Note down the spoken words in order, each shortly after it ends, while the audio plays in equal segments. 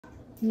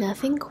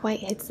Nothing quite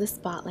hits the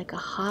spot like a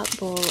hot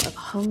bowl of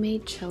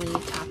homemade chili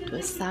topped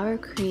with sour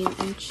cream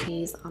and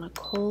cheese on a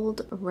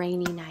cold,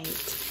 rainy night.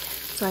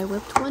 So I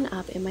whipped one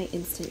up in my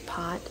Instant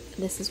Pot.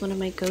 This is one of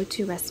my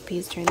go-to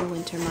recipes during the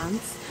winter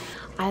months.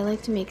 I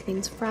like to make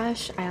things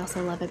fresh. I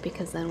also love it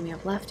because then we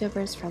have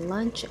leftovers for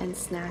lunch and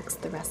snacks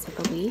the rest of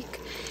the week.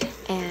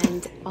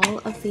 And all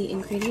of the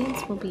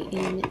ingredients will be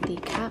in the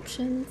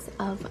captions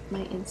of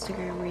my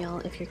Instagram reel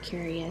if you're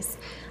curious.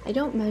 I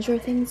don't measure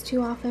things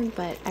too often,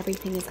 but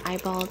everything is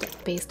eyeballed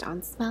based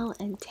on smell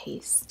and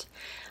taste.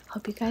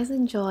 Hope you guys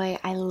enjoy.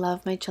 I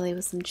love my chili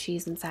with some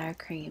cheese and sour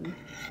cream.